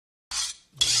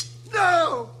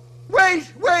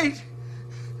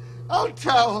I'll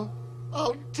tell.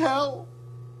 I'll tell.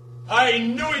 I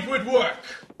knew it would work.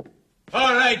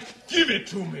 All right, give it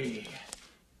to me.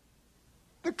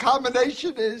 The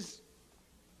combination is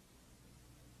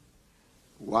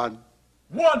 1,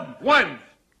 1,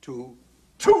 2,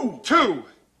 2,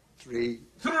 3,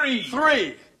 3,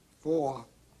 4,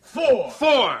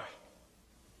 5.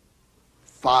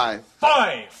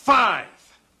 5.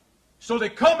 So the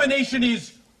combination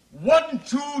is 1,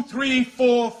 2, 3,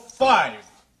 4, 5.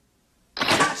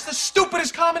 That's the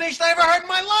stupidest combination I ever heard in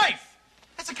my life.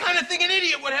 That's the kind of thing an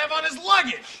idiot would have on his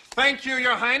luggage. Thank you,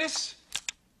 Your Highness.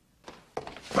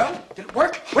 Well, did it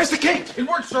work? Where's the key? It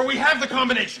works, sir. We have the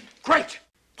combination. Great.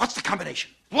 What's the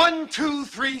combination? 1, 2,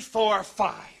 3, 4,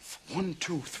 5. 1,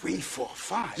 2, 3, 4,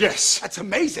 5. Yes. That's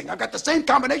amazing. I've got the same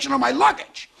combination on my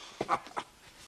luggage.